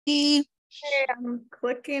Hey. Hey, I'm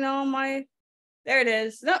clicking on my. There it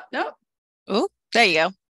is. Nope, nope. Oh, there you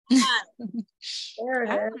go. There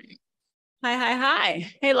Hi. it is. Hi, hi,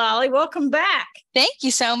 hi. Hey, Lolly, welcome back. Thank you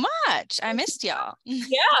so much. I missed y'all.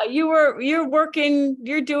 Yeah, you're working.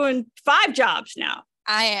 You're doing 5 jobs now.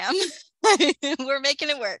 I am. We're making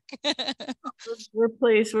it work. We're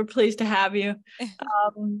pleased. We're pleased to have you.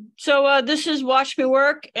 So this is Watch Me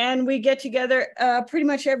Work, and we get together pretty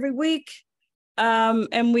much every week.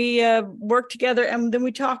 And we work together, and then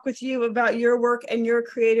we talk with you about your work and your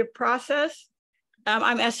creative process.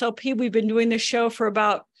 I'm SLP. We've been doing this show for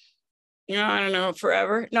about, I don't know,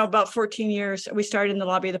 forever. No, about 14 years. We started in the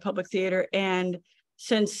lobby of the Public Theater, and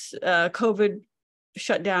since COVID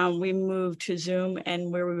shut down, we moved to Zoom,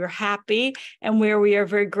 and where we were happy and where we are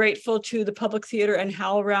very grateful to the Public Theater and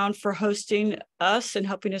HowlRound for hosting us and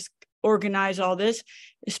helping us organize all this,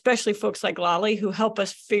 especially folks like Lolly who help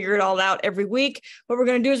us figure it all out every week. What we're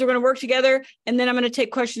going to do is we're going to work together, and then I'm going to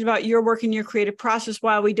take questions about your work and your creative process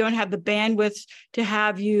while we don't have the bandwidth to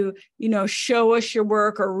have you, show us your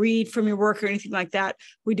work or read from your work or anything like that.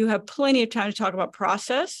 We do have plenty of time to talk about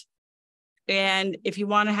process. And if you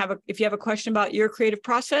have a question about your creative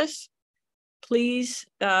process, please,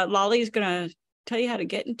 Lolly is going to tell you how to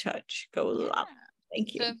get in touch. Go, Lolly. Thank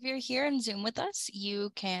So you. if you're here in Zoom with us,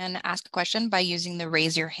 you can ask a question by using the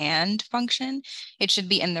raise your hand function. It should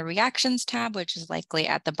be in the reactions tab, which is likely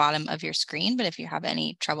at the bottom of your screen. But if you have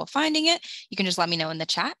any trouble finding it, you can just let me know in the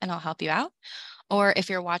chat and I'll help you out. Or if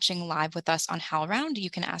you're watching live with us on HowlRound, you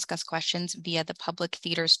can ask us questions via the Public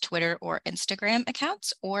Theater's Twitter or Instagram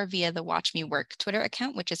accounts, or via the Watch Me Work Twitter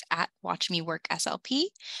account, which is at Watch Me Work SLP,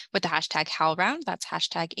 with the hashtag HowlRound. That's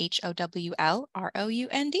hashtag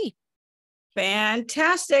HOWLROUND.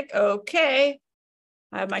 Fantastic. Okay.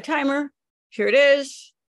 I have my timer. Here it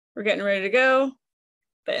is. We're getting ready to go.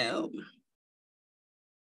 Boom.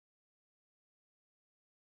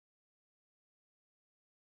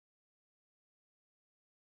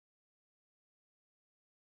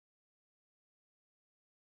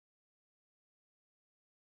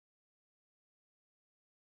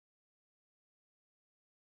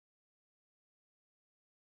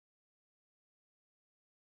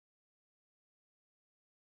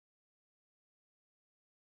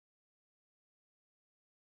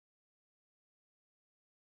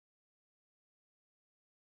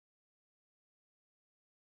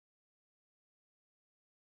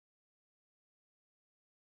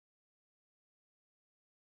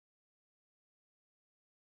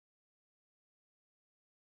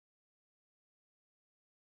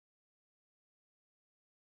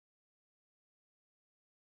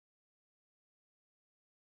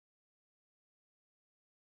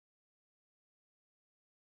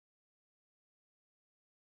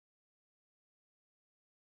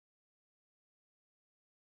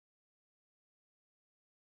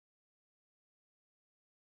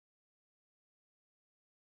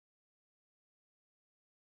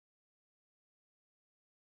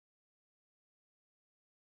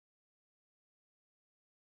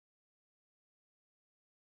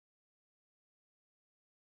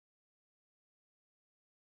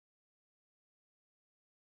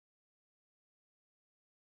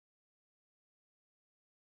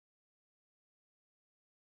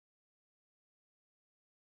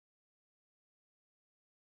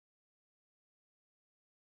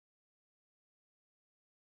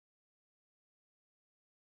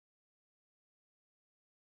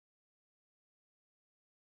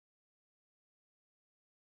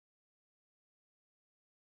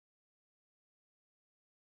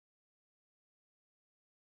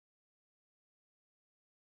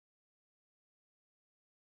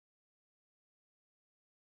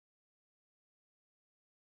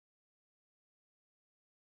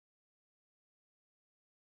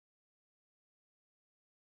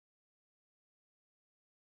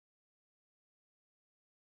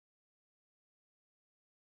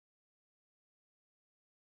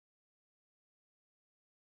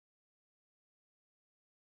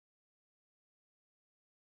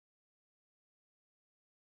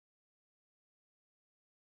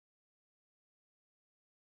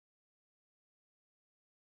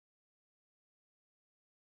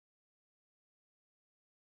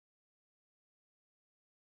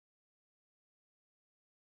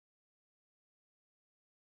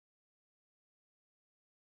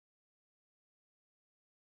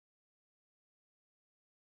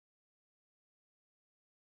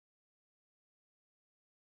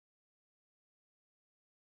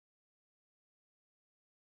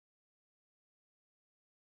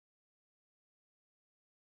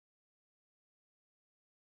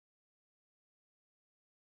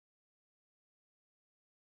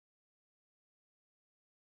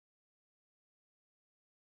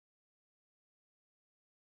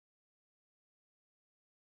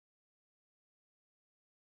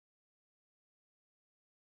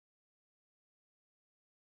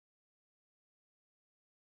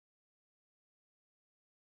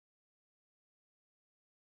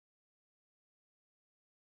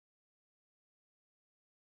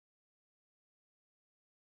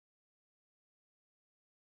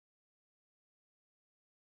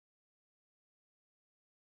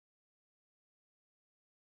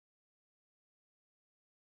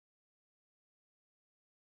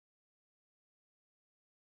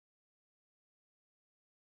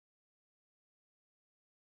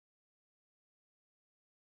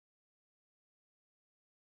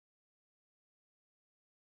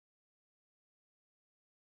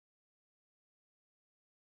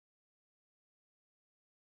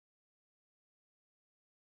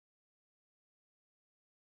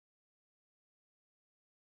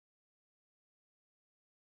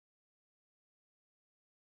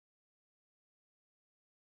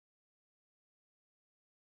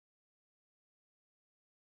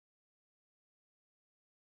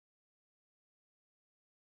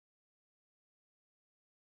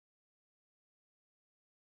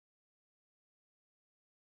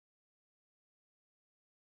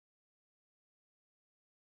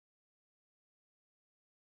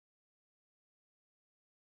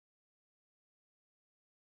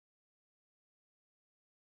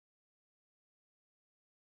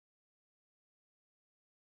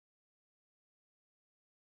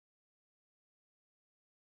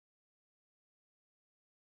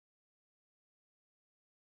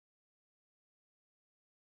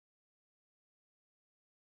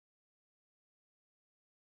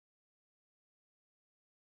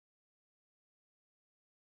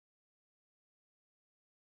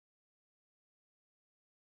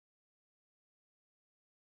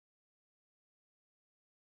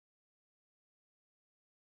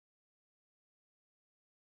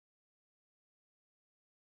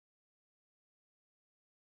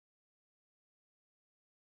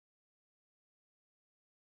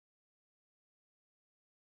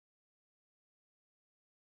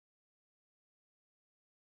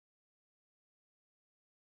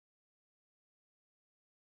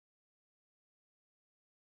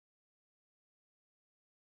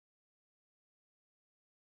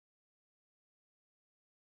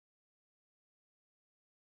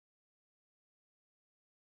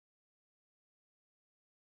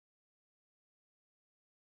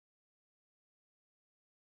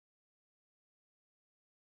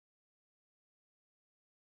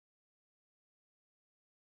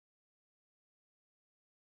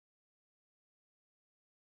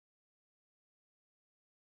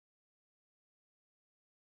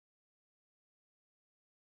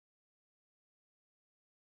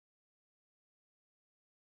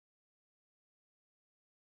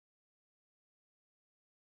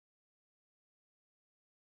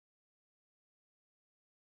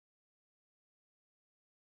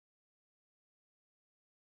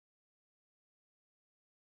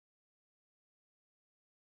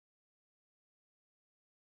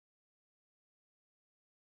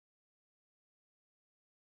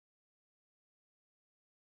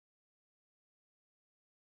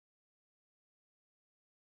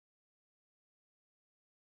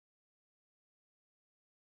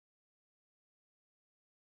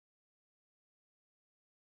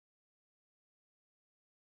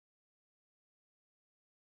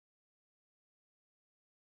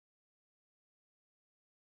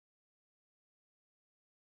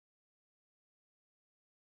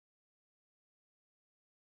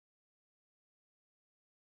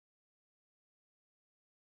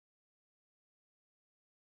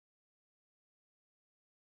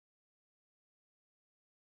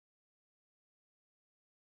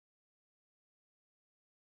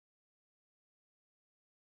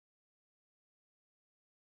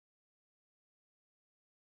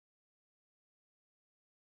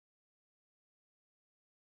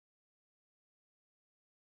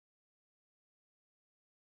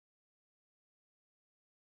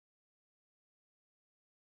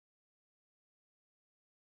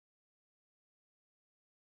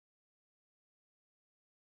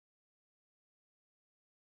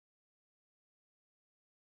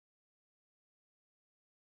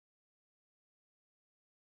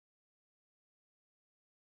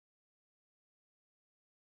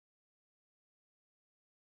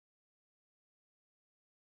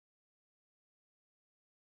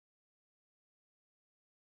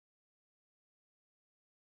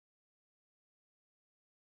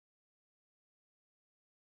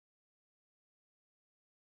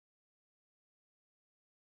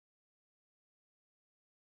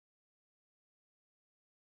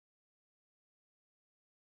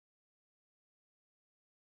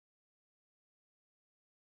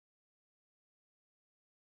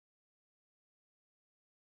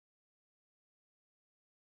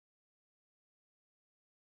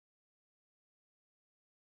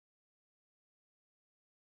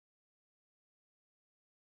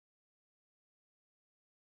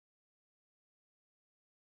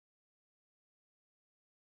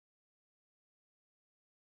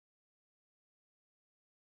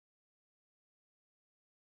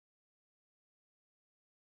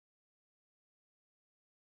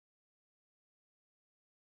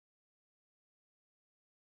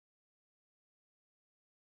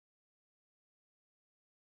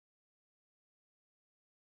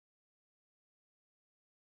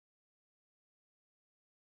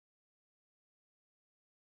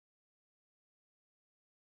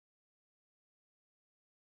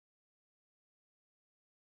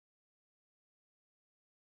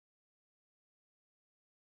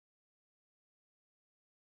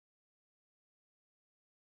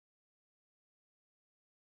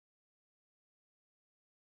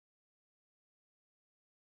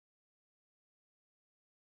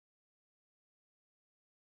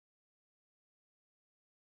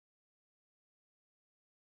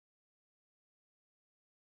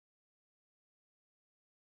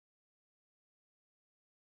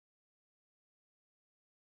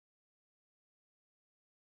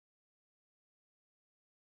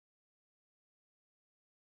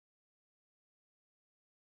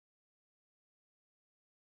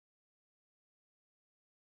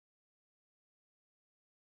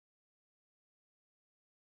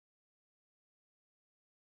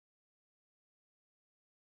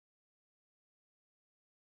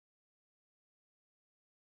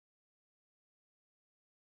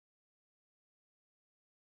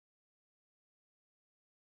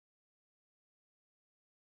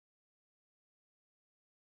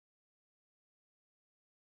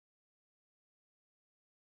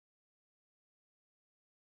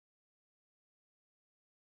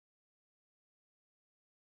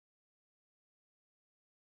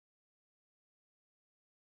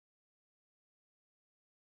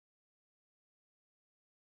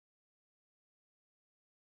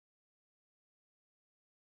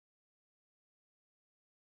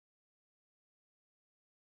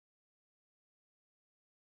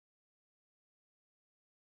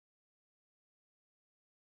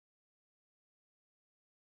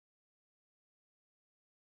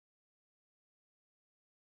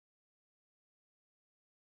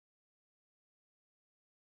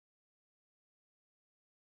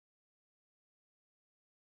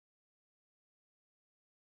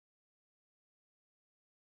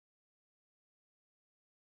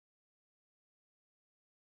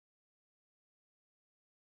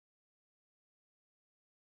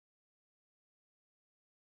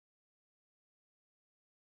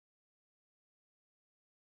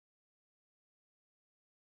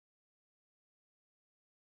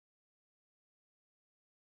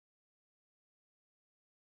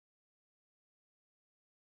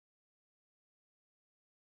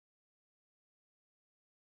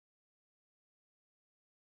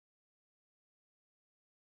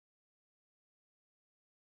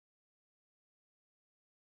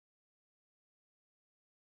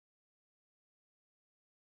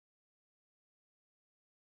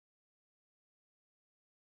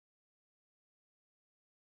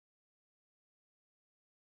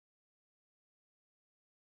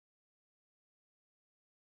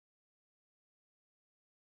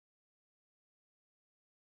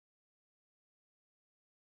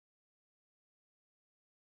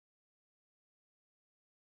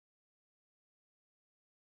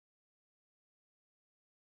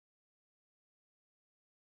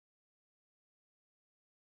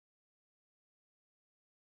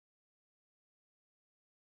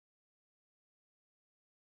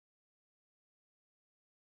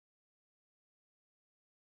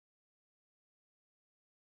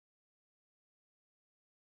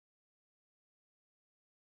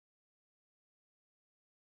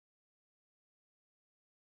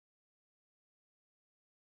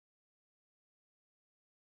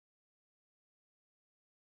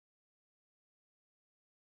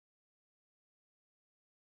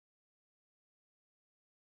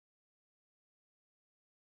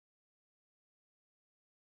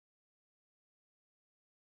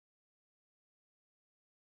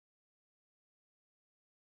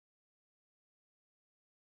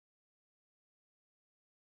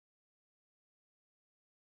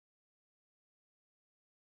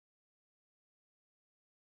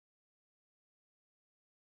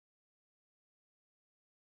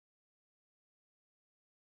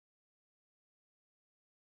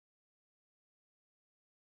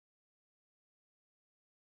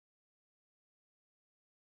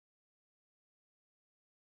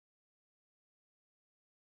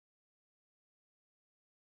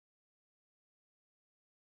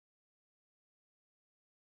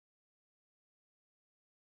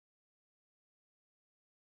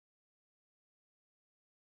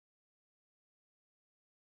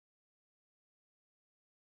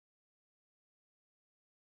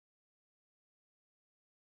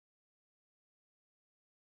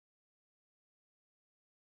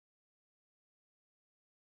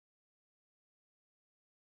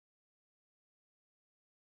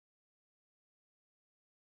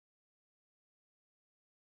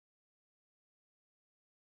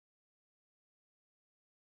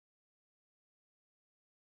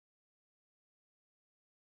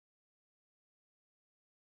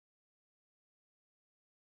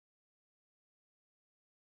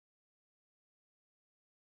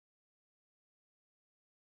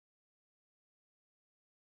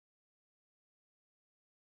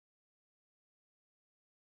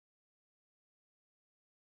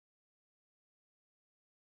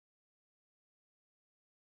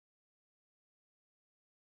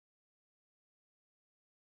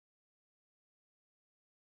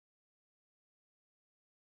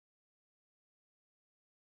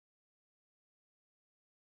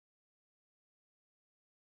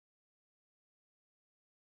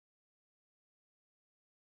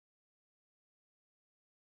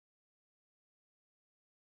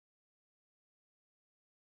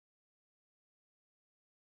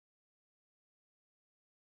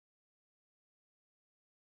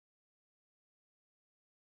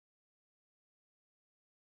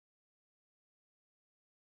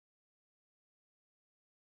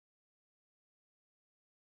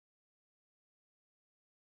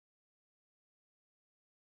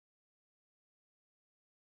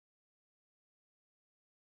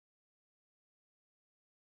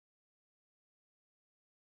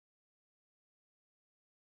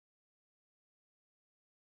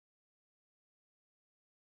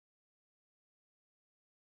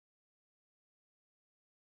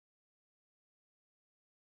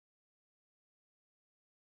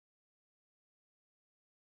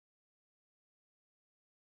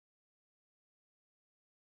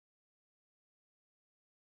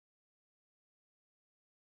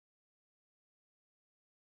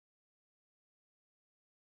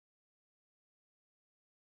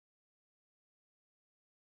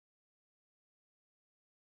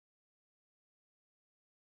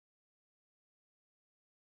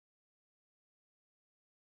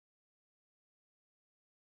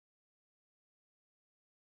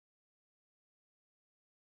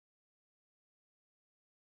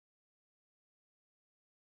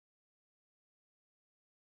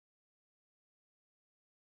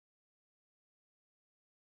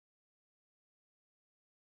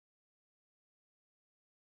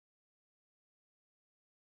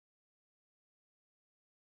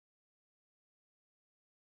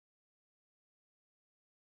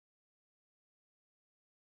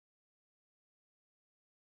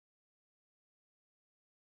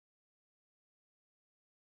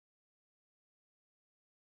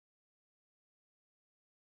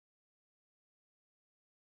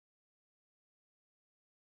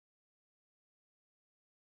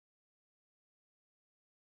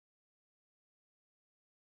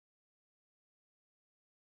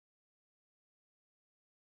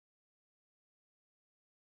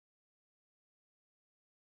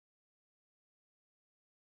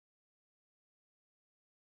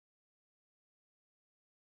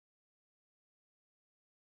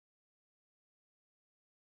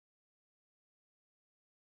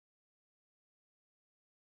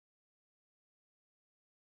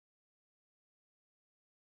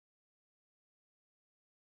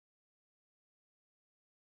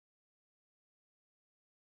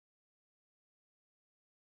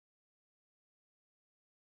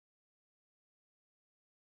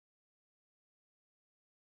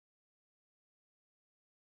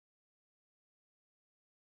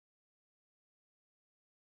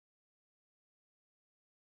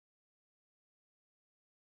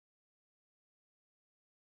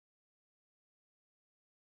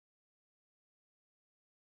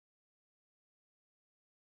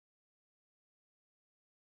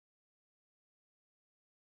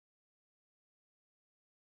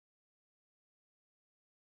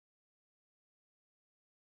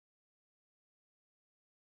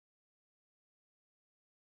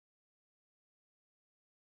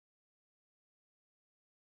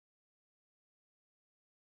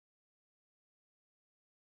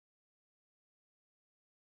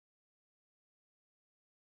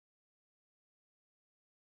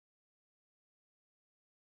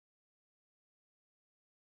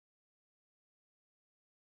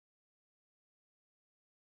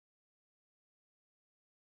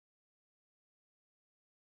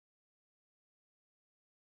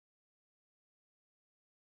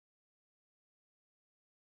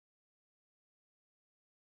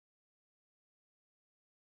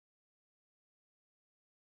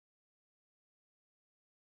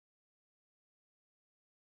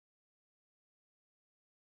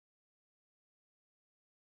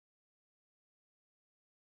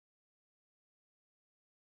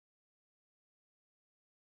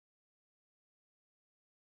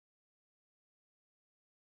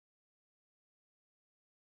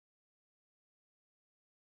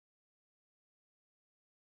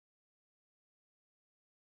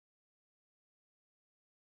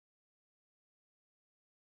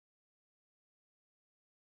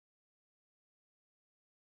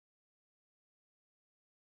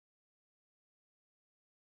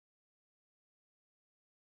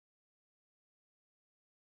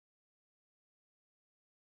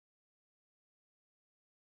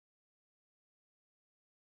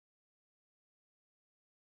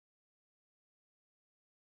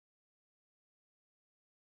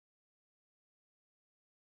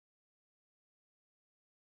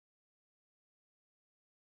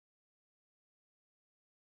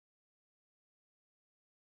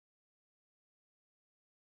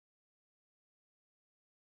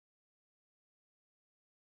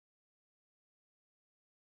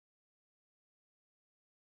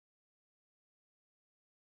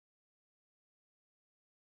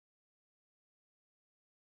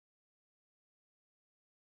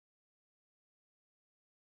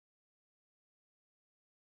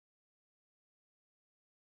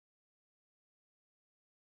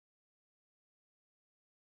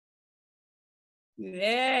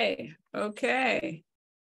 Yay. Okay.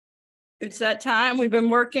 It's that time. We've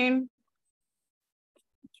been working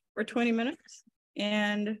for 20 minutes.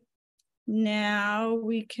 And now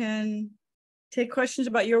we can take questions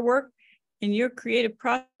about your work and your creative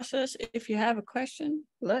process. If you have a question,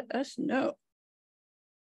 let us know.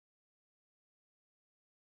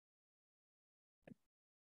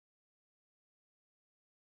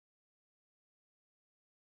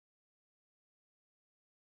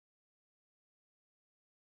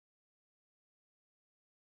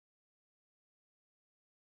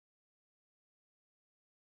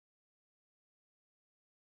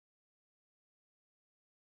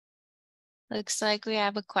 Looks like we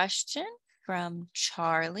have a question from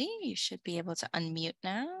Charlie. You should be able to unmute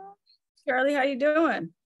now. Charlie, how you doing?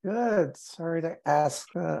 Good. Sorry to ask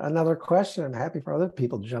another question. I'm happy for other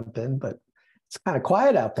people to jump in, but it's kind of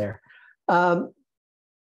quiet out there.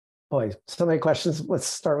 Boy, so many questions. Let's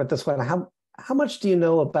start with this one. How much do you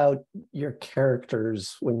know about your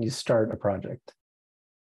characters when you start a project?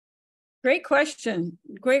 Great question.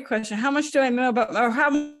 Great question. How much do I know about, or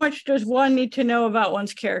how much does one need to know about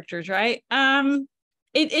one's characters, right?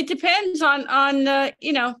 It depends on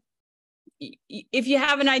you know, if you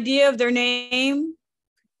have an idea of their name,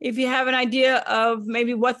 if you have an idea of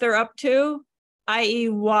maybe what they're up to, i.e.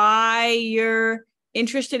 why you're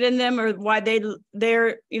interested in them, or why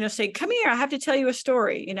they're, you know, say, come here, I have to tell you a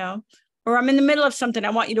story, you know, or I'm in the middle of something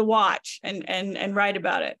I want you to watch and write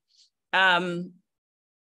about it.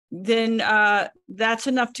 Then that's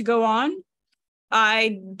enough to go on.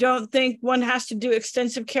 I don't think one has to do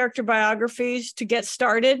extensive character biographies to get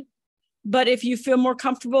started, but if you feel more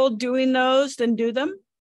comfortable doing those, then do them.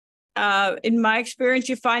 In my experience,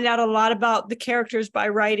 you find out a lot about the characters by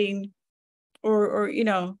writing, or you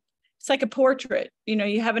know, it's like a portrait. You know,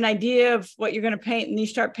 you have an idea of what you're going to paint, and you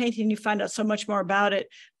start painting, you find out so much more about it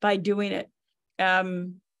by doing it.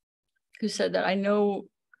 Who said that? I know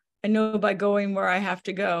by going where I have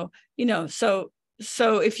to go, you know, so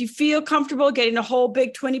if you feel comfortable getting a whole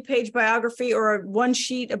big 20-page biography or a one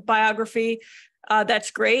sheet of biography,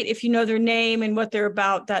 that's great. If you know their name and what they're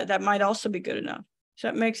about, that might also be good enough. Does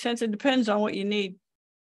that make sense? It depends on what you need.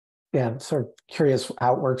 Yeah, I'm sort of curious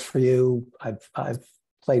how it works for you. I've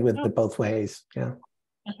played with it both ways. Yeah.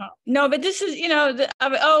 No, but this is, you know,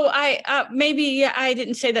 maybe, yeah, I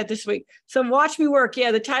didn't say that this week. So watch me work.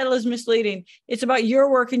 Yeah, the title is misleading. It's about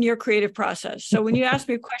your work and your creative process. So when you ask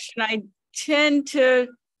me a question, I tend to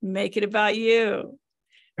make it about you.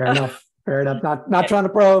 Fair enough. Fair enough. Not trying to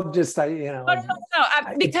probe, just you know. No.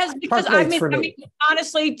 Because I mean,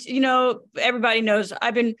 honestly, you know, everybody knows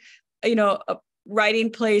I've been, you know,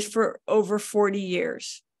 writing plays for over 40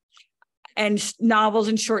 years. And novels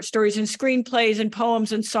and short stories and screenplays and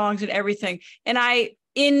poems and songs and everything. And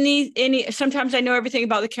sometimes I know everything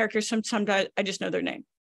about the characters. Sometimes I just know their name.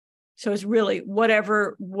 So it's really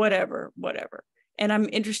whatever. And I'm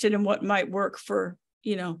interested in what might work for,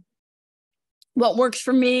 you know, what works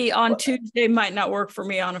for me on Tuesday might not work for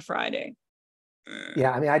me on a Friday.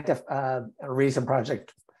 Yeah, I mean, a recent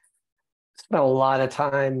project, spent a lot of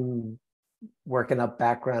time working up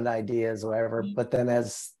background ideas or whatever, but then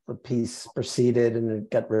as the piece proceeded and it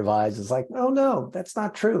got revised, it's like, oh no, that's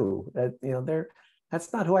not true. That, you know,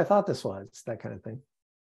 that's not who I thought this was, that kind of thing.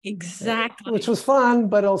 Exactly. Which was fun,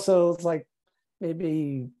 but also it's like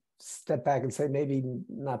maybe step back and say, maybe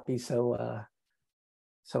not be so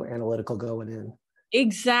analytical going in.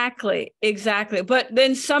 Exactly. But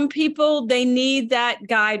then some people, they need that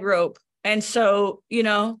guide rope. And so,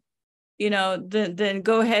 then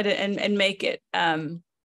go ahead and make it.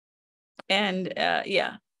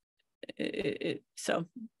 Yeah. So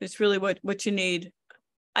it's really what you need.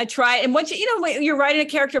 I try, and once when you're writing a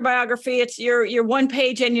character biography, it's your one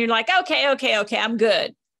page, and you're like, okay, I'm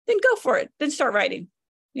good. Then go for it. Then start writing.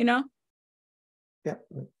 Yeah.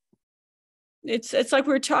 It's like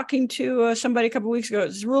we were talking to somebody a couple of weeks ago.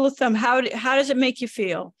 It's a rule of thumb. How does it make you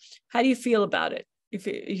feel? How do you feel about it? If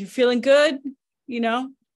you're feeling good,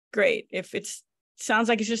 great. If it sounds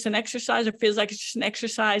like it's just an exercise, or feels like it's just an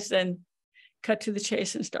exercise, then cut to the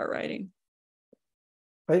chase and start writing.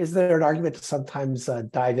 But is there an argument to sometimes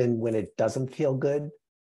dive in when it doesn't feel good?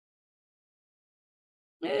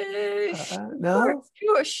 No.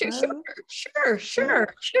 Sure.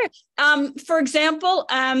 For example,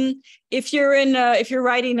 if you're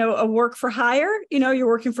writing a work for hire, you're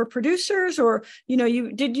working for producers, or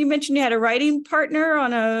did you mention you had a writing partner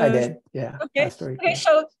on a? I did, yeah. Okay.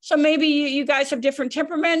 So maybe you guys have different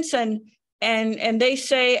temperaments, and they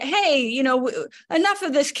say, hey, enough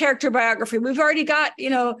of this character biography. We've already got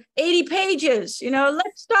 80 pages.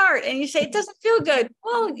 Let's start. And you say it doesn't feel good.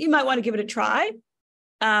 Well, you might want to give it a try.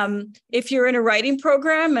 If you're in a writing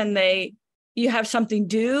program and you have something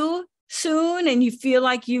due soon and you feel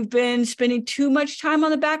like you've been spending too much time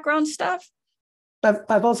on the background stuff.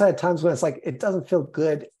 I've also had times when it's like, it doesn't feel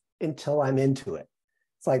good until I'm into it.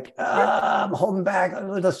 It's like, I'm holding back.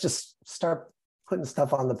 Let's just start putting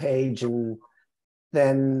stuff on the page, and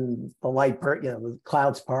then the light part, the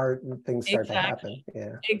clouds part, and things start to happen.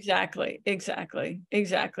 Yeah, exactly.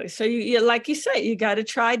 So you like you say, you got to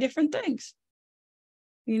try different things.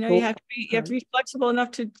 Cool. you have to be flexible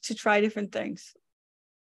enough to try different things.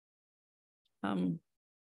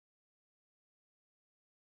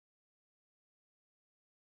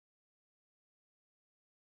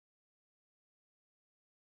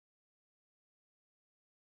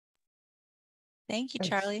 Thank you,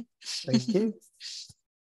 Charlie. Thank you.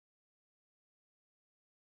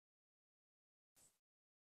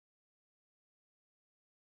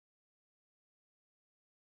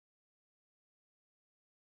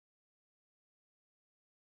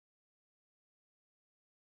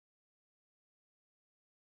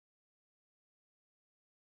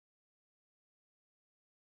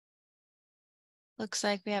 Looks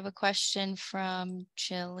like we have a question from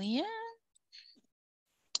Jillian.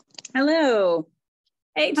 Hello.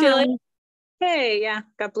 Hey, Jillian. Hey, yeah,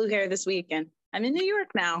 got blue hair this weekend. I'm in New York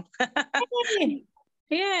now. Hey.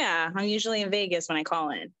 Yeah, I'm usually in Vegas when I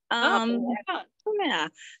call in. Yeah.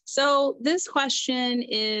 So this question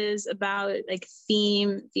is about like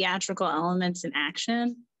theme, theatrical elements, and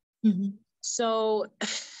action. Mm-hmm. So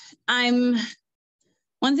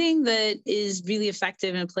one thing that is really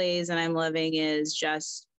effective in plays and I'm loving is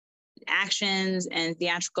just actions and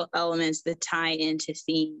theatrical elements that tie into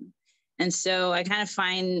theme. And so I kind of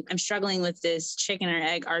find I'm struggling with this chicken or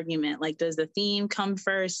egg argument. Like, does the theme come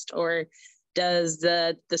first, or does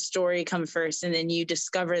the story come first and then you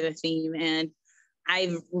discover the theme? And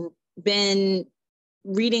I've been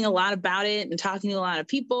reading a lot about it and talking to a lot of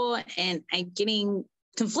people, and I'm getting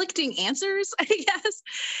conflicting answers, I guess.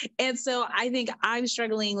 And so I think I'm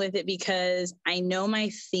struggling with it because I know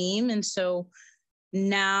my theme. And so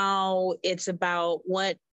now it's about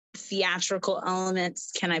what theatrical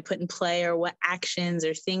elements can I put in play, or what actions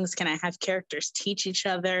or things can I have characters teach each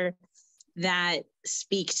other that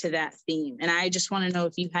speak to that theme. And I just want to know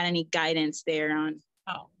if you had any guidance there on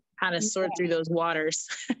how to sort through those waters.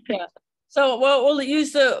 Yeah. So we'll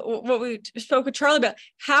use what we spoke with Charlie about.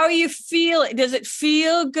 How are you feeling? Does it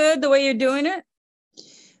feel good the way you're doing it?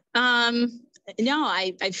 No,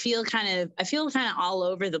 I feel kind of all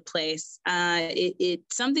over the place.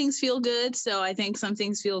 Some things feel good. So I think some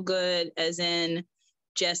things feel good as in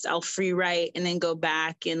just I'll free write and then go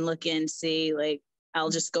back and look and see, like, I'll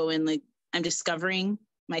just go in, like, I'm discovering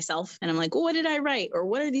myself and I'm like, well, what did I write? Or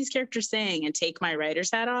what are these characters saying? And take my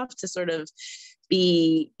writer's hat off to sort of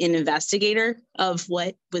be an investigator of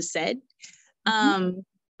what was said.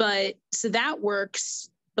 But so that works,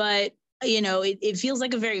 but it feels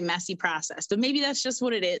like a very messy process, but maybe that's just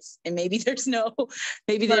what it is. And maybe there's not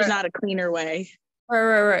a cleaner way.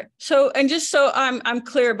 Right. So, and just so I'm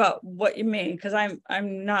clear about what you mean, because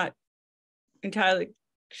I'm not entirely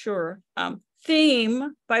sure.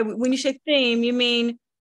 Theme, when you say theme, you mean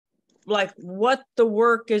like what the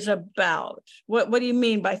work is about. What do you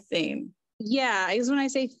mean by theme? Yeah, I guess when I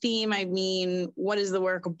say theme, I mean, what is the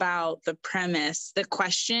work about, the premise, the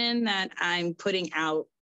question that I'm putting out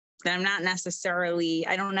that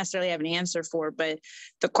I don't necessarily have an answer for, but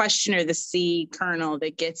the question or the seed kernel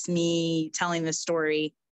that gets me telling the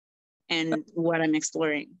story and what I'm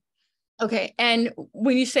exploring. Okay. And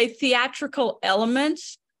when you say theatrical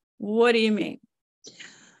elements, what do you mean?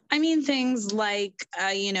 I mean, things like,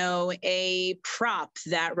 a prop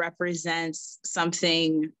that represents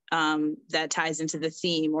something that ties into the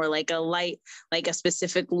theme, or like a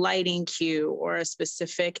specific lighting cue or a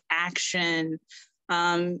specific action.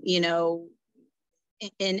 And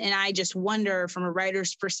I just wonder from a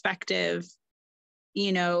writer's perspective,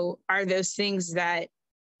 are those things that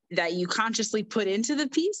you consciously put into the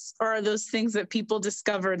piece, or are those things that people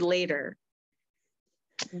discovered later?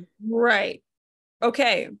 Right.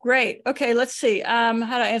 Okay, great. Okay, let's see how to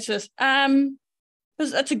answer this.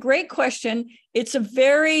 That's a great question. It's a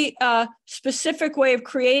very specific way of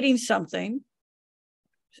creating something,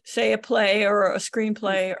 say a play or a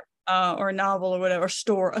screenplay or a novel or whatever,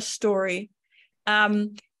 a story.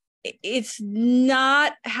 It's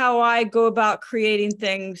not how I go about creating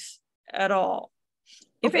things at all.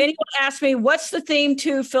 If anyone asks me, what's the theme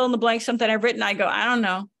to fill in the blank, something I've written, I go, I don't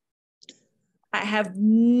know. I have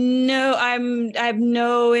no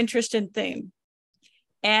interest in theme.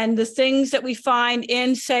 And the things that we find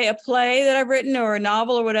in, say, a play that I've written or a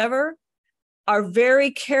novel or whatever, are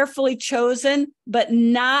very carefully chosen, but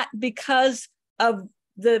not because of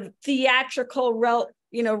the theatrical,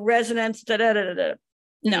 resonance. No,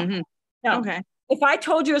 Mm-hmm. no. Okay. If I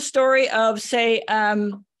told you a story of, say,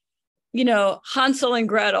 Hansel and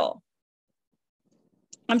Gretel,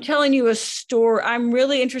 I'm telling you a story. I'm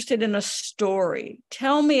really interested in a story.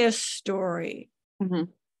 Tell me a story. Mm-hmm.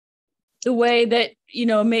 The way that,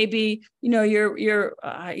 maybe, your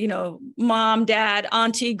mom, dad,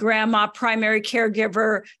 auntie, grandma, primary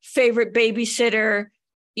caregiver, favorite babysitter,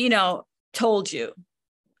 told you.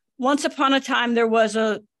 Once upon a time, there was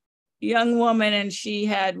a young woman and she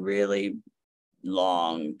had really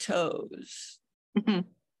long toes. Mm-hmm.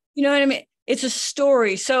 You know what I mean? It's a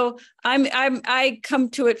story. So I come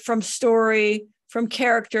to it from story, from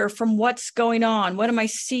character, from what's going on. What am I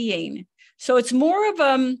seeing? So it's more of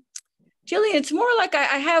Jillian, it's more like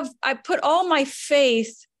I put all my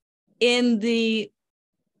faith in the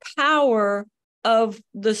power of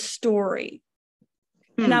the story.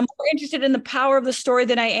 And I'm more interested in the power of the story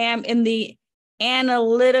than I am in the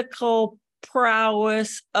analytical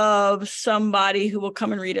prowess of somebody who will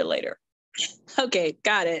come and read it later. Okay,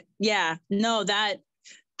 got it. Yeah, no, that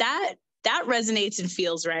resonates and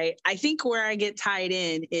feels right. I think where I get tied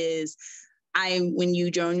in is when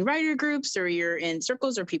you join writer groups or you're in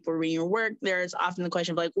circles or people reading your work, there's often the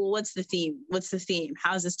question of like, well, what's the theme? What's the theme?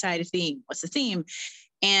 How is this tied to theme? What's the theme?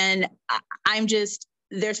 And I'm just,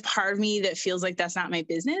 there's part of me that feels like that's not my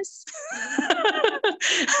business.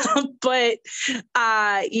 But,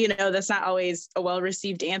 that's not always a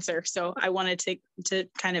well-received answer. So I wanted to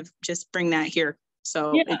kind of just bring that here.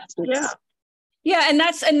 So Yeah, and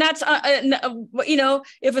that's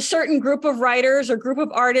if a certain group of writers or group of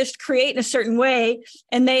artists create in a certain way,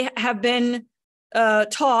 and they have been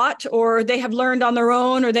taught, or they have learned on their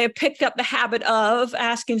own, or they have picked up the habit of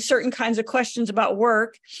asking certain kinds of questions about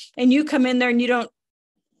work, and you come in there and you don't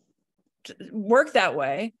work that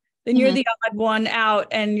way, then you're the odd one out,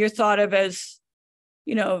 and you're thought of as,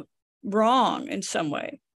 wrong in some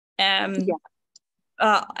way. And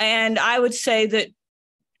I would say that,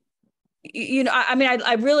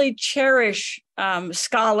 I really cherish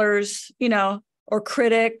scholars, or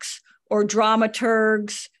critics or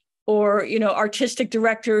dramaturgs or, artistic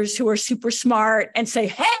directors who are super smart and say,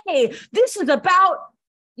 hey, this is about,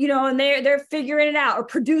 and they're figuring it out, or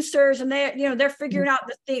producers, and they're figuring out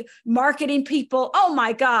the marketing people. Oh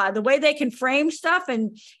my God, the way they can frame stuff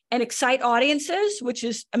and excite audiences, which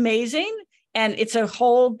is amazing. And it's a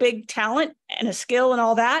whole big talent and a skill and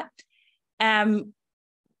all that.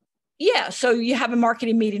 So you have a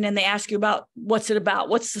marketing meeting and they ask you about what's it about?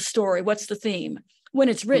 What's the story? What's the theme? When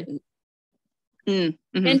it's written into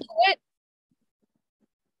it,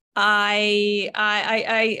 I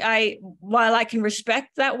while I can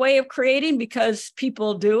respect that way of creating because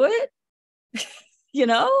people do it,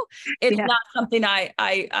 it's not something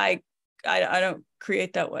I don't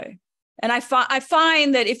create that way. And I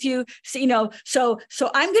find that if you see, so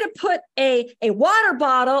I'm going to put a water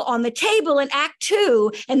bottle on the table in Act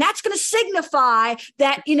 2, and that's going to signify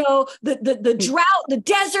that, the drought, the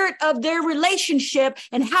desert of their relationship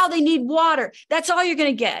and how they need water. That's all you're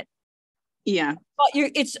going to get. Yeah.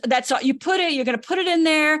 That's all you put it. You're going to put it in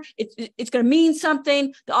there. It's going to mean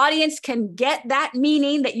something. The audience can get that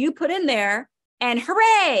meaning that you put in there, and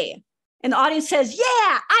hooray. And the audience says,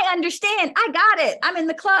 yeah, I understand. I got it. I'm in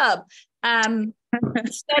the club.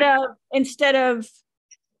 Instead of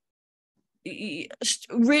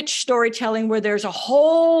rich storytelling where there's a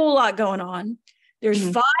whole lot going on. There's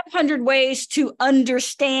 500 ways to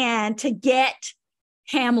understand, to get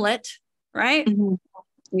Hamlet, right?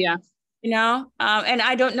 Yeah. And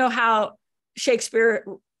I don't know how Shakespeare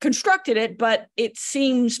constructed it, but it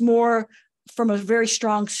seems more from a very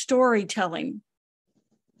strong storytelling,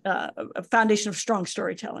 a foundation of strong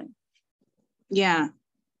storytelling. Yeah.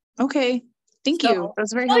 Okay. Thank you.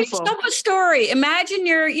 That's very helpful. Tell a story. Imagine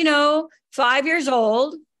you're, 5 years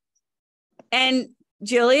old, and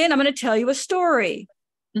Jillian, I'm going to tell you a story.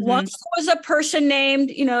 Once there was a person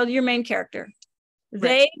named, your main character. Right.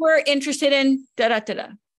 They were interested in da-da-da-da.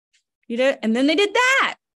 And then they did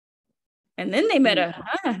that. And then they met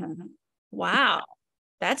wow,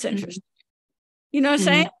 that's interesting. You know what I'm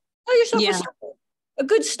saying? Tell yourself a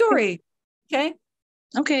good story. Okay.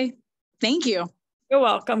 Okay. Thank you. You're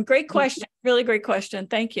welcome. Great question. Really great question.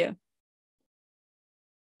 Thank you.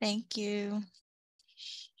 Thank you.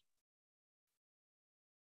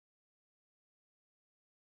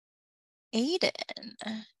 Aiden.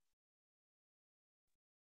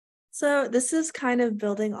 So this is kind of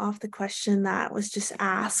building off the question that was just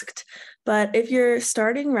asked, but if you're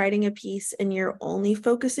starting writing a piece and you're only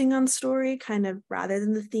focusing on story kind of rather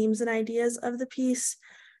than the themes and ideas of the piece,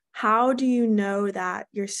 how do you know that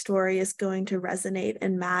your story is going to resonate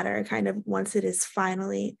and matter kind of once it is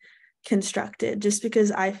finally constructed? Just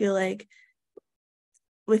because I feel like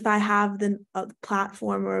if I have a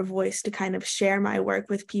platform or a voice to kind of share my work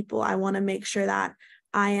with people, I want to make sure that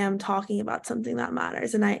I am talking about something that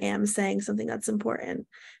matters and I am saying something that's important.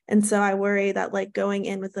 And so I worry that like going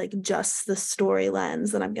in with like just the story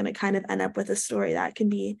lens, that I'm going to kind of end up with a story that can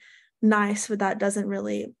be nice, but that isn't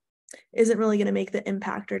really going to make the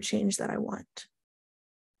impact or change that I want.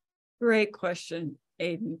 Great question,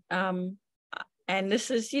 Aiden. And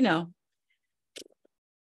this is,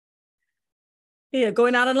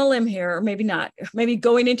 going out on a limb here, or maybe not, maybe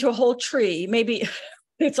going into a whole tree, maybe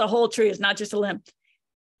it's a whole tree, it's not just a limb.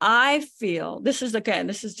 I feel, this is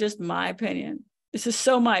just my opinion. This is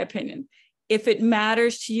so my opinion. If it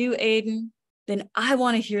matters to you, Aiden, then I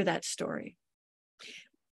want to hear that story.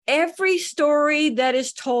 Every story that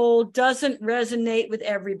is told doesn't resonate with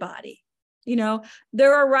everybody.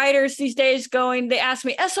 There are writers these days they ask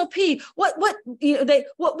me, SOP, what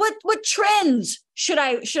trends should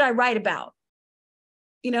I write about?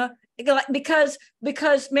 Because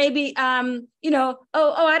maybe, I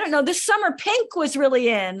don't know, this summer pink was really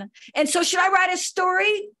in. And so should I write a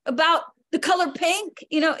story about the color pink?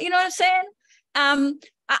 You know what I'm saying? I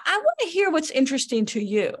want to hear what's interesting to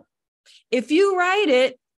you. If you write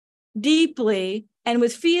it deeply and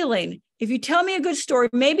with feeling, if you tell me a good story,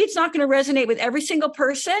 maybe it's not going to resonate with every single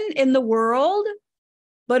person in the world,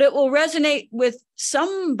 but it will resonate with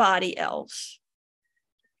somebody else.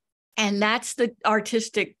 And that's the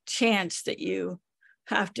artistic chance that you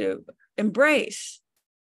have to embrace.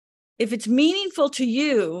 If it's meaningful to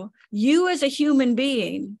you as a human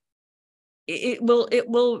being, it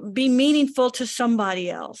will be meaningful to somebody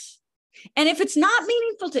else. And if it's not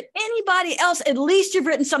meaningful to anybody else, at least you've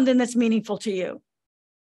written something that's meaningful to you.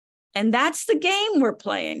 And that's the game we're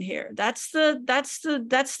playing here. That's the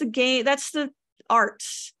game. That's the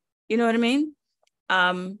arts. You know what I mean?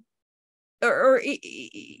 Or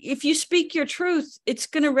if you speak your truth, it's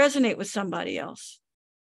going to resonate with somebody else.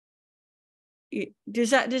 Does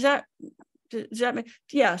that make,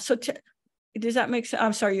 yeah. So does that make sense?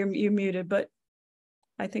 I'm sorry, you're muted, but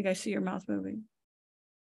I think I see your mouth moving.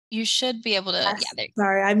 You should be able to. Yes. Yeah.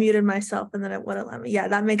 Sorry, I muted myself and then it wouldn't let me. Yeah,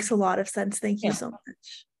 that makes a lot of sense. Thank you so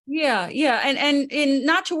much. Yeah. And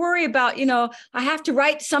not to worry about, I have to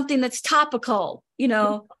write something that's topical,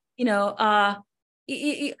 I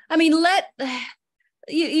mean,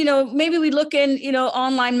 maybe we look in,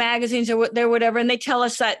 online magazines or whatever, and they tell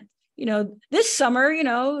us that, this summer,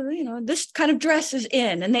 this kind of dress is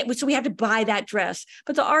in, and so we have to buy that dress.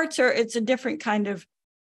 But the arts it's a different kind of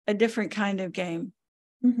game.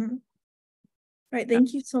 Mm-hmm. Right.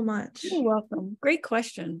 Thank you so much. You're welcome. Great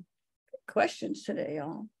question. Good questions today,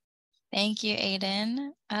 y'all. Thank you,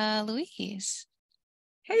 Aiden. Louise.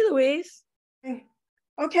 Hey, Louise. Hey.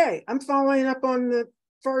 Okay, I'm following up on the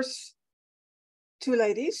first two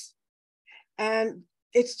ladies, and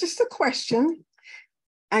it's just a question.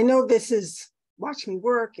 I know this is Watch Me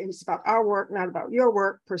Work, and it's about our work, not about your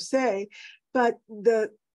work per se, but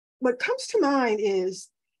what comes to mind is,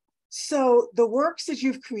 so the works that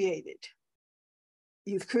you've created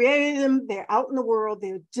them, they're out in the world,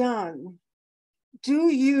 they're done.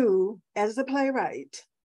 Do you, as the playwright,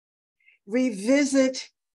 revisit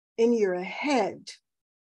in your head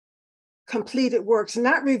completed works,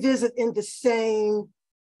 not revisit in the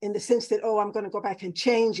sense that, oh, I'm going to go back and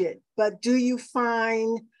change it, but do you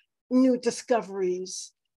find new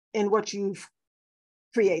discoveries in what you've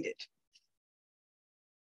created?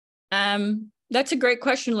 That's a great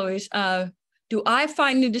question, Louise. Do I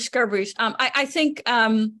find new discoveries? I think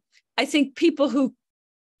people who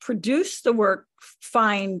produce the work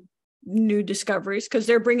find new discoveries because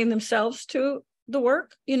they're bringing themselves to the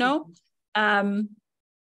work,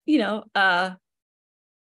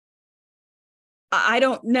 I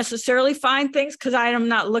don't necessarily find things because I am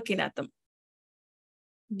not looking at them.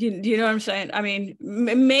 Do you know what I'm saying? I mean,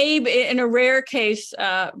 maybe in a rare case,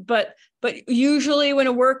 but usually when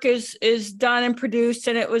a work is done and produced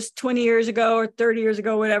and it was 20 years ago or 30 years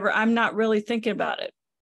ago, whatever, I'm not really thinking about it.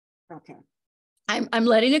 Okay. I'm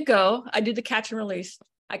letting it go. I do the catch and release.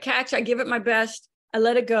 I give it my best. I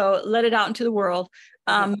let it go, let it out into the world.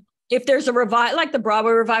 If there's a revival, like the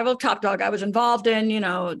Broadway revival of Top Dog I was involved in,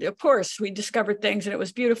 of course, we discovered things and it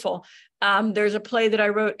was beautiful. There's a play that I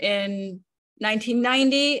wrote in,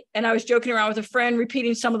 1990, and I was joking around with a friend,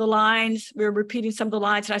 repeating some of the lines. We were repeating some of the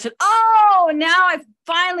lines, and I said, "Oh, now I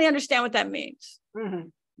finally understand what that means." Mm-hmm.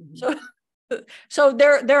 So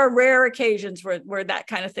there are rare occasions where that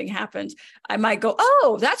kind of thing happens. I might go,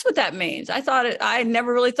 "Oh, that's what that means. I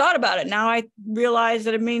never really thought about it. Now I realize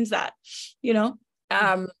that it means that."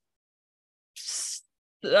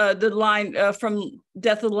 The line from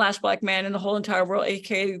Death of the Last Black Man in the Whole Entire World,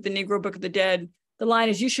 aka the Negro Book of the Dead. The line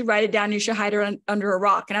is, "You should write it down. You should hide it under a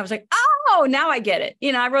rock." And I was like, "Oh, now I get it."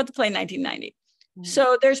 I wrote the play in 1990. Mm-hmm.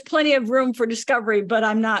 So there's plenty of room for discovery, but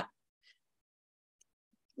I'm not,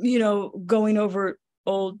 going over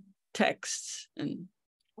old texts and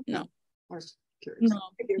no. I was curious.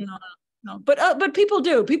 No. But people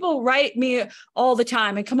do. People write me all the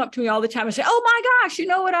time and come up to me all the time and say, "Oh my gosh, you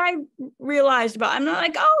know what I realized about?" I'm not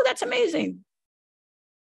like, "Oh, that's amazing."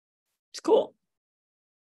 It's cool.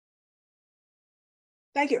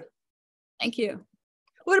 Thank you. Thank you.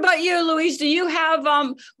 What about you, Louise? Do you have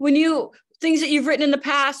things that you've written in the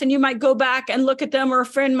past and you might go back and look at them, or a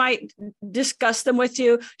friend might discuss them with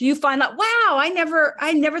you? Do you find that, wow, I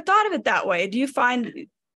never thought of it that way? Do you find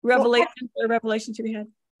revelations to be had?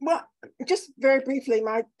 Well, just very briefly,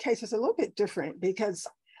 my case is a little bit different because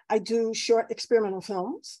I do short experimental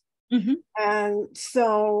films. Mm-hmm. And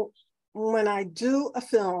so when I do a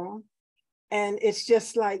film and it's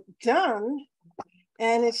just like done,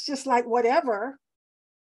 and it's just like whatever,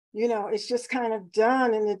 it's just kind of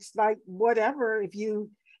done, and it's like whatever. If you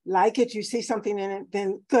like it, you see something in it,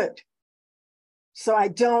 then good. So I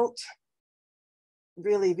don't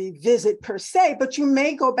really revisit per se, but you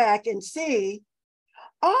may go back and see,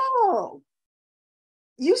 "Oh,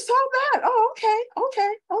 you saw that. Oh,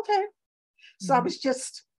 okay. So I was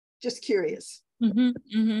just curious.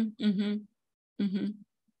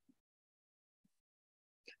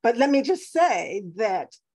 But let me just say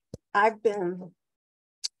that I've been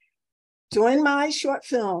doing my short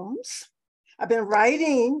films. I've been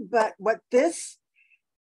writing, but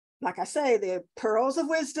like I say, the pearls of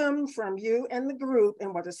wisdom from you and the group,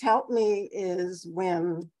 and what has helped me is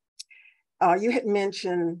when you had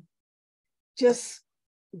mentioned, just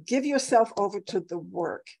give yourself over to the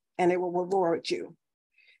work and it will reward you.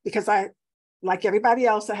 Because like everybody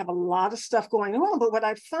else, I have a lot of stuff going on, but what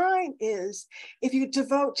I find is if you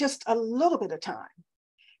devote just a little bit of time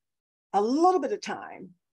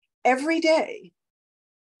every day,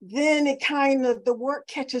 then the work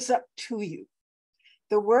catches up to you.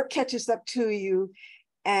 The work catches up to you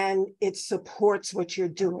and it supports what you're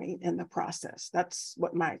doing in the process. That's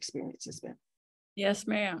what my experience has been. Yes,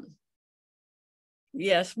 ma'am.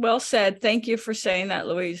 Yes, well said. Thank you for saying that,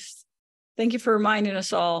 Louise. Thank you for reminding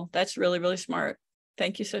us all. That's really, really smart.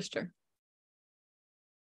 Thank you, sister.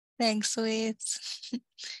 Thanks, Louise.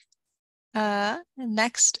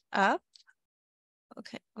 Next up.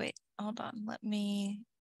 Okay, wait, hold on.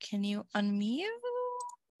 Can you unmute?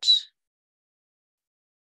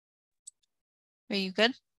 Are you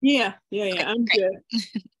good? Yeah, Okay, I'm great. good.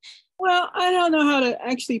 Well, I don't know how to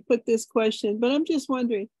actually put this question, but I'm just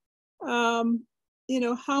wondering,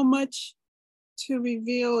 how much to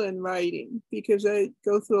reveal in writing, because I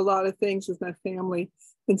go through a lot of things with my family,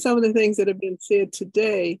 and some of the things that have been said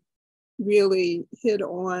today really hit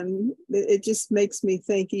on. It just makes me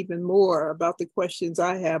think even more about the questions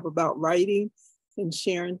I have about writing and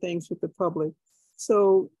sharing things with the public.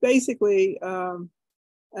 So basically, I'm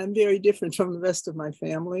very different from the rest of my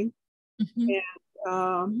family. Mm-hmm.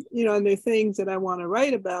 And, and there are things that I want to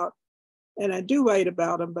write about, and I do write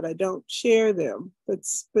about them, but I don't share them. But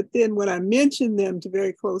then when I mention them to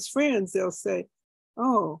very close friends, they'll say,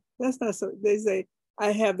 "Oh, that's not so." They say,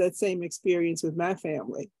 "I have that same experience with my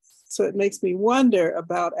family." So it makes me wonder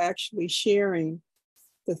about actually sharing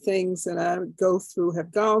the things that I have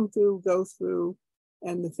gone through,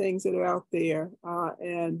 and the things that are out there,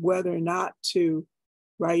 and whether or not to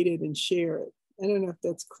write it and share it. I don't know if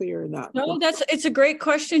that's clear or not. No, it's a great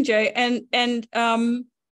question, Jay. And can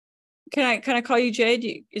I call you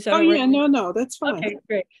Jay? Is that all right? Yeah, no, that's fine. Okay,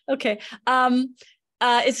 great. Okay.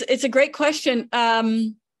 It's a great question.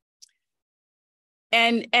 And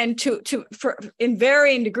for in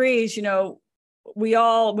varying degrees, we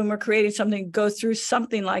all, when we're creating something, go through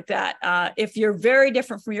something like that. If you're very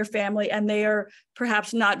different from your family and they are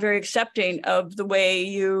perhaps not very accepting of the way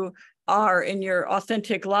you are in your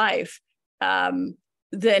authentic life, then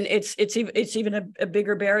it's even a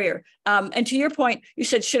bigger barrier. And to your point, you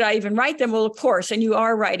said, should I even write them? Well, of course, and you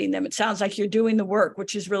are writing them. It sounds like you're doing the work,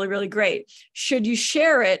 which is really, really great. Should you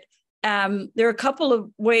share it? There are a couple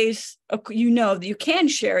of ways that you can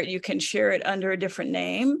share it. You can share it under a different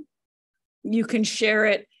name. You can share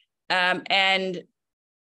it and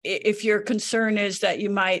if your concern is that you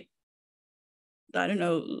might, I don't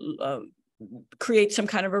know, create some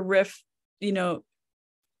kind of a rift, you know,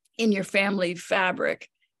 in your family fabric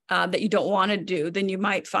that you don't want to do, then you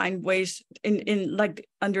might find ways in like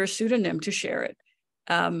under a pseudonym to share it.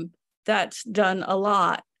 That's done a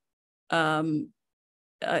lot. And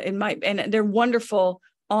they're wonderful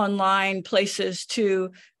online places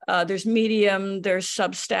too. There's Medium, there's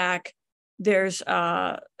Substack, there's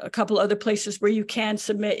a couple other places where you can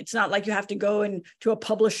submit. It's not like you have to go to a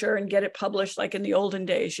publisher and get it published like in the olden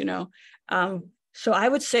days, you know. So I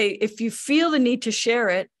would say if you feel the need to share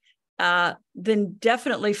it, then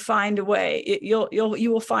definitely find a way. You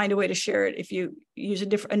will find a way to share it if you use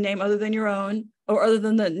a name other than your own, or other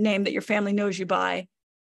than the name that your family knows you by,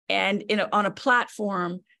 and on a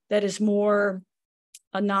platform that is more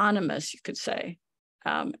anonymous, you could say.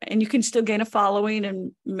 And you can still gain a following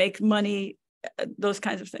and make money. Those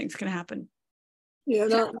kinds of things can happen.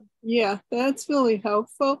 Yeah, that's really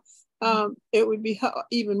helpful. It would be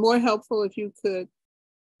even more helpful if you could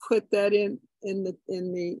put that in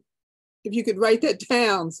the if you could write that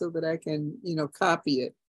down so that I can, you know, copy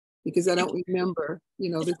it, because I don't remember,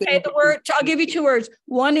 you know. The word, I'll give you 2 words.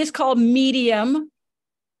 One is called Medium,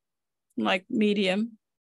 like medium.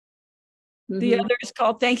 The other is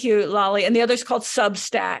called, thank you, Lolly, and the other is called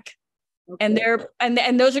Substack. Okay.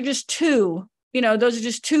 And those are just 2, you know, those are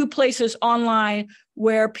just 2 places online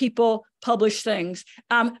where people publish things.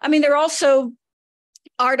 I mean, there are also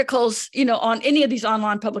articles, you know, on any of these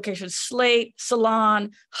online publications, Slate,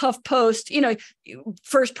 Salon, HuffPost, you know,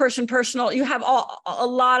 First Person Personal. You have a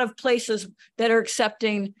lot of places that are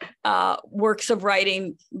accepting works of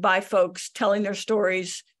writing by folks telling their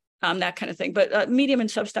stories, that kind of thing. But Medium and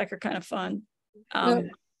Substack are kind of fun. Yeah,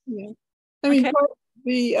 I mean,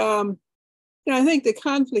 okay. I think the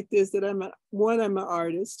conflict is that I'm an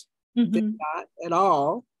artist. They're not at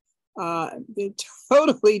all. They're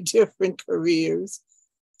totally different careers.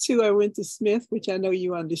 2, I went to Smith, which I know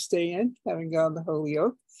you understand, having gone to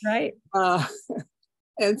Holyoke. Right.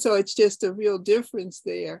 And so it's just a real difference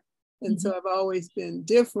there. And so I've always been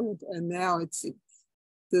different. And now it's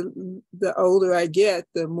the older I get,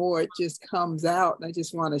 the more it just comes out. And I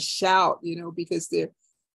just want to shout, you know, because they're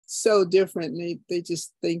so different. And they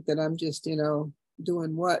just think that I'm just, you know,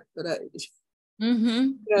 doing what? But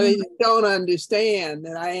you know, they don't understand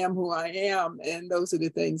that I am who I am, and those are the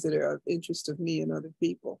things that are of interest of me and other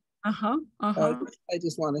people. I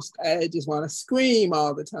just want to scream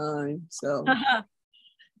all the time. So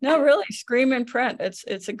no, really, scream and print.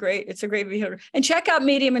 It's a great vehicle. And check out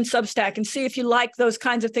Medium and Substack and see if you like those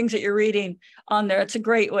kinds of things that you're reading on there. It's a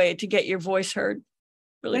great way to get your voice heard.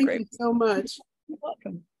 Really great. Thank you so much. You're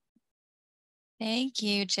welcome. Thank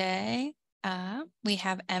you, Jay. We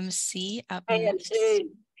have MC up next. MC.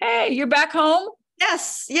 Hey, you're back home?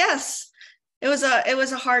 Yes. It was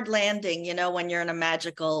a hard landing, you know, when you're in a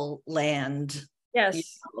magical land. Yes. You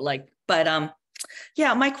know, but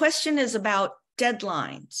yeah, my question is about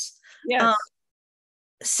deadlines. Yes.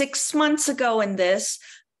 6 months ago in this,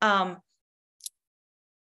 I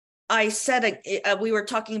said we were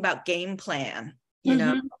talking about game plan, you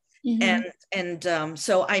know. And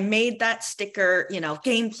so I made that sticker, you know,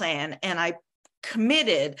 game plan, and I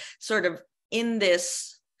committed sort of in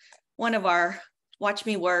this one of our Watch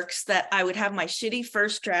Me Works that I would have my shitty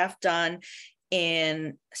first draft done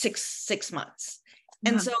in six months.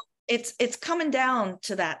 And so it's coming down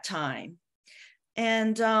to that time.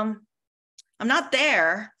 And I'm not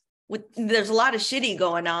there there's a lot of shitty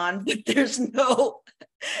going on, but there's no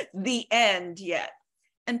the end yet.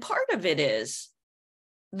 And part of it is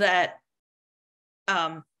that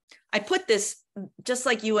I put this, just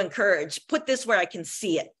like you encourage, put this where I can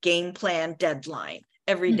see it, game plan, deadline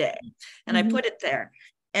every day. And I put it there.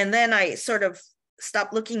 And then I sort of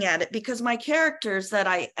stopped looking at it because my characters that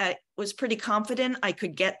I was pretty confident I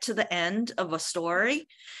could get to the end of a story,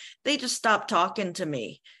 they just stopped talking to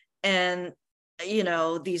me. And, you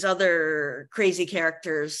know, these other crazy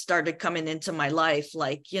characters started coming into my life,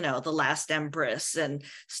 like, you know, The Last Empress and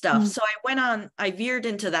stuff. So I veered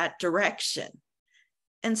into that direction.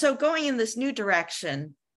 And so going in this new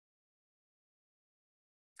direction,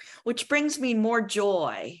 which brings me more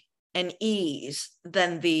joy and ease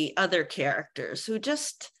than the other characters who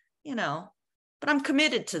just, you know, but I'm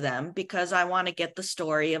committed to them because I want to get the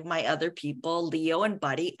story of my other people, Leo and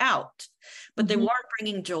Buddy, out. But they weren't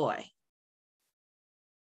bringing joy.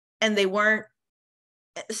 And they weren't.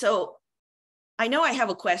 So I know I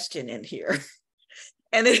have a question in here.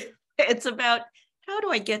 And it's about, how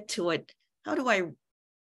do I get to it? How do I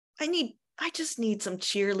just need some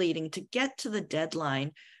cheerleading to get to the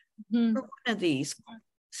deadline for one of these.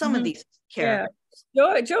 some of these characters.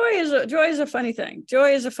 Yeah. Joy is a funny thing.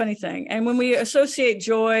 Joy is a funny thing. And when we associate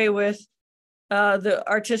joy with the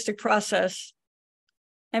artistic process,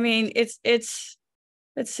 I mean, it's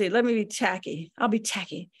let's see, let me be tacky. I'll be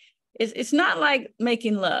tacky. It's not like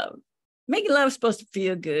making love. Making love is supposed to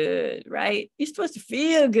feel good, right? You're supposed to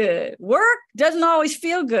feel good. Work doesn't always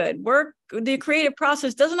feel good. Work, the creative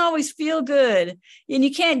process doesn't always feel good. And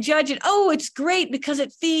you can't judge it. Oh, it's great because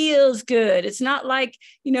it feels good. It's not like,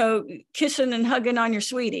 you know, kissing and hugging on your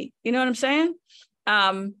sweetie. You know what I'm saying?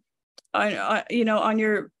 You know, on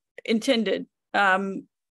your intended.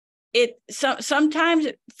 Sometimes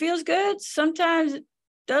it feels good. Sometimes it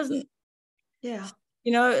doesn't. Yeah.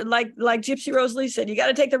 You know, like Gypsy Rose Lee said, you got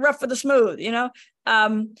to take the rough for the smooth, you know?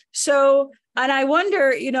 So, and I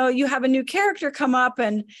wonder, you know, you have a new character come up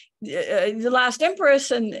and the Last Empress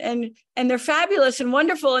and they're fabulous and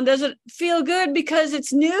wonderful. And does it feel good because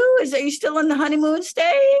it's new? Are you still in the honeymoon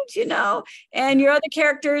stage, you know? And your other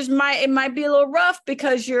characters might be a little rough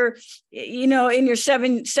because you're, you know, in your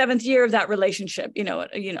seventh year of that relationship, you know,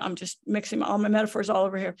 I'm just mixing all my metaphors all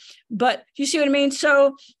over here, but you see what I mean?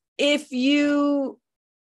 So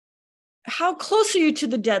how close are you to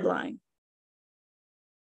the deadline?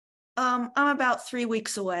 I'm about 3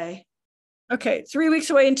 weeks away. Okay, 3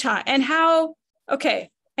 weeks away in time. And how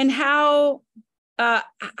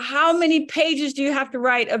many pages do you have to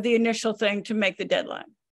write of the initial thing to make the deadline?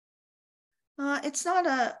 It's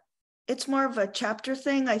more of a chapter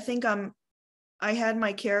thing. I think I had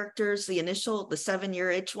my characters, the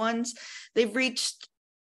 7-year-itch ones, they've reached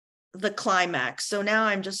the climax. So now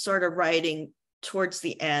I'm just sort of writing towards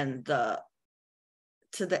the end,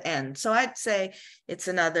 to the end. So I'd say it's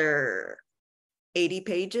another 80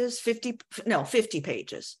 pages, 50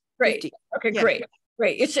 pages. Great. 50. Okay, Yeah.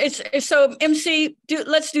 Great. It's so MC,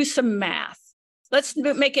 let's do some math. Let's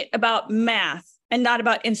make it about math and not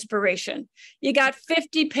about inspiration. You got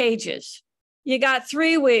 50 pages. You got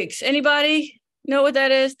 3 weeks. Anybody know what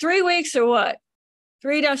that is? 3 weeks or what?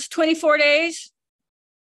 3 times 24 days,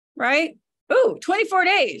 right? Ooh, 24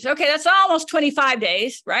 days. Okay, that's almost 25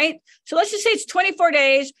 days, right? So let's just say it's 24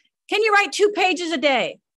 days. Can you write 2 pages a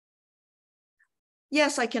day?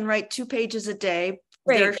 Yes, I can write 2 pages a day.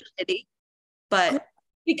 Great. They're shitty, but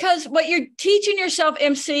because what you're teaching yourself,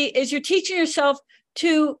 MC, is you're teaching yourself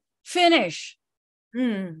to finish,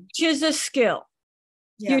 which is a skill.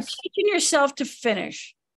 Yes. You're teaching yourself to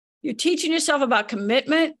finish. You're teaching yourself about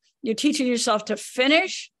commitment. You're teaching yourself to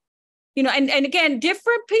finish. You know, and again,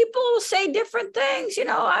 different people will say different things. You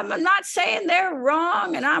know, I'm not saying they're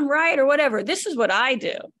wrong and I'm right or whatever. This is what I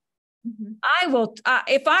do. Mm-hmm. I will,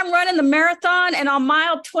 if I'm running the marathon and on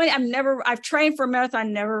mile 20, I've trained for a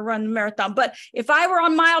marathon, never run the marathon. But if I were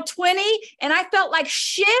on mile 20 and I felt like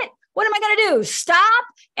shit, what am I going to do? Stop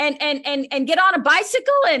and get on a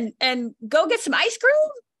bicycle and go get some ice cream?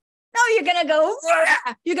 No, you're going to go,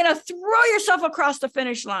 you're going to throw yourself across the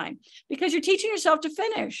finish line because you're teaching yourself to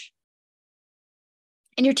finish.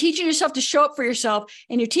 And you're teaching yourself to show up for yourself,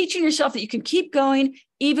 and you're teaching yourself that you can keep going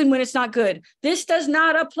even when it's not good. This does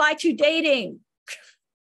not apply to dating.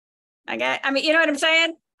 You know what I'm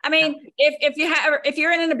saying? I mean, if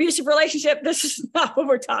you're in an abusive relationship, this is not what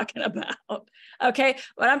we're talking about. Okay,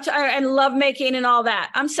 but and lovemaking and all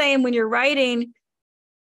that. I'm saying when you're writing,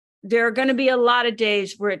 there are going to be a lot of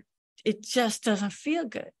days where it just doesn't feel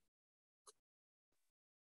good,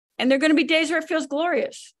 and there are going to be days where it feels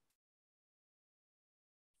glorious.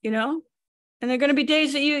 You know, and there are going to be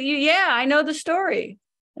days that yeah, I know the story.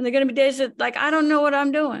 And there are going to be days that like, I don't know what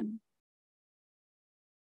I'm doing.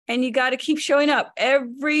 And you got to keep showing up.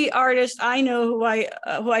 Every artist I know who I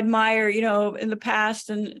admire, you know, in the past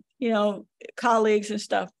and, you know, colleagues and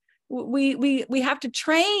stuff, we have to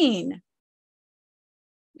train.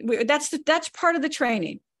 That's part of the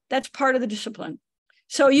training. That's part of the discipline.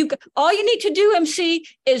 So all you need to do, MC,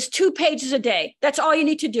 is 2 pages a day. That's all you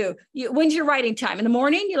need to do. When's your writing time? In the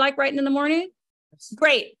morning? You like writing in the morning?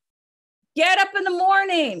 Great. Get up in the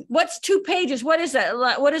morning. What's 2 pages? What is that?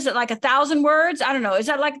 What is it? Like 1,000 words? I don't know. Is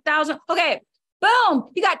that like 1,000? Okay. Boom.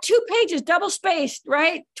 You got 2 pages, double spaced,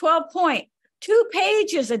 right? 12 point. 2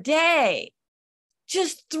 pages a day.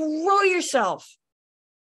 Just throw yourself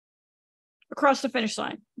across the finish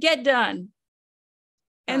line. Get done.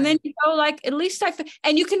 And then you go like, at least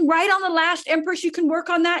and you can write on The Last Empress. You can work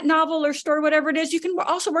on that novel or story, whatever it is. You can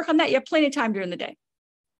also work on that. You have plenty of time during the day.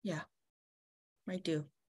 Yeah, I do.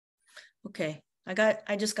 Okay.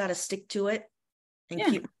 I just got to stick to it and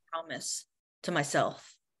keep the promise to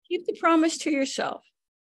myself. Keep the promise to yourself,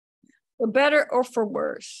 for better or for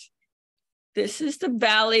worse. This is the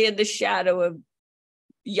valley of the shadow of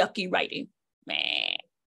yucky writing. Man.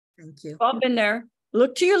 Thank you. We've all been there.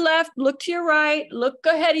 Look to your left, look to your right, look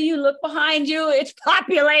ahead of you, look behind you. It's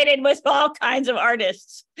populated with all kinds of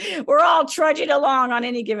artists. We're all trudging along on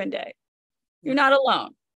any given day. You're not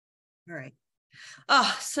alone. All right.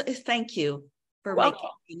 Oh, so thank you for making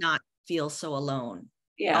me not feel so alone.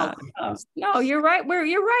 Yeah. No, you're right.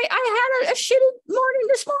 You're right. I had a shitty morning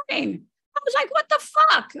this morning. I was like, what the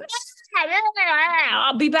fuck?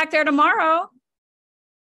 I'll be back there tomorrow.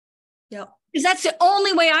 Yep. Because that's the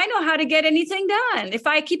only way I know how to get anything done. If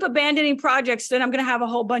I keep abandoning projects, then I'm going to have a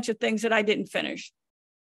whole bunch of things that I didn't finish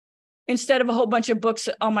instead of a whole bunch of books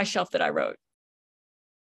on my shelf that I wrote.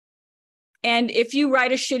 And if you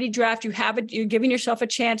write a shitty draft, you're giving yourself a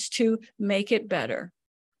chance to make it better.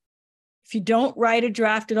 If you don't write a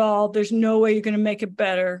draft at all, there's no way you're going to make it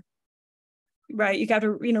better. Right? You got to,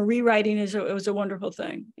 rewriting was a wonderful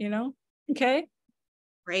thing, Okay.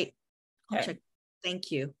 Great. I'll Okay. check.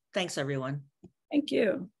 Thank you. Thanks, everyone. Thank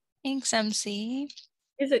you. Thanks, MC.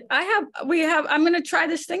 I'm going to try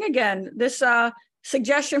this thing again. This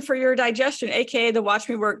suggestion for your digestion, AKA the Watch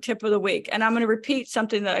Me Work tip of the week. And I'm going to repeat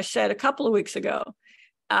something that I said a couple of weeks ago.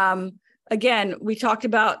 Again, we talked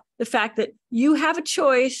about the fact that you have a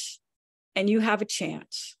choice and you have a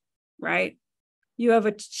chance, right? You have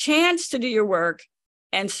a chance to do your work.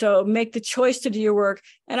 And so make the choice to do your work.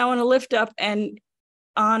 And I want to lift up and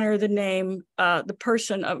honor the name, the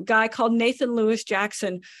person, a guy called Nathan Lewis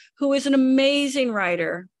Jackson, who is an amazing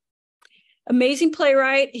writer, amazing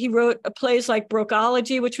playwright. He wrote plays like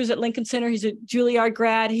Brokeology, which was at Lincoln Center. He's a Juilliard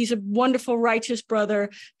grad. He's a wonderful, righteous brother,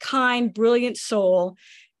 kind, brilliant soul.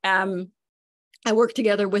 I worked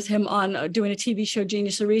together with him on doing a TV show,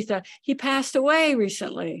 Genius Aretha. He passed away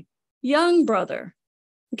recently, young brother.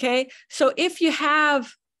 Okay. So if you're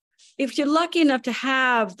lucky enough to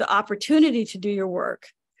have the opportunity to do your work,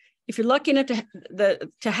 if you're lucky enough to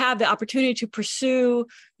have the opportunity to pursue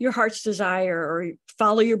your heart's desire or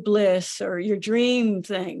follow your bliss or your dream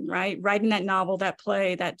thing, right? Writing that novel, that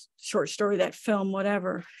play, that short story, that film,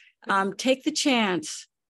 whatever, take the chance,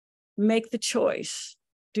 make the choice,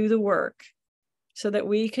 do the work so that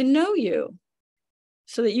we can know you,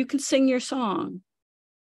 so that you can sing your song,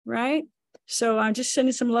 right? So I'm just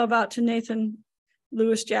sending some love out to Nathan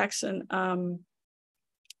Lewis Jackson, and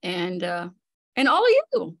all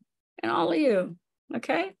of you,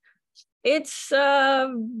 okay? It's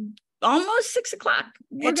almost 6 o'clock.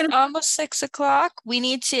 It's almost 6 o'clock. We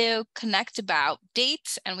need to connect about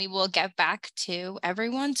dates, and we will get back to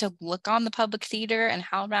everyone. So look on the Public Theater and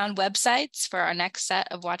HowlRound websites for our next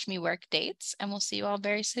set of Watch Me Work dates, and we'll see you all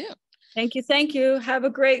very soon. Thank you. Have a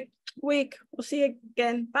great week. We'll see you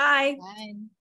again. Bye. Bye.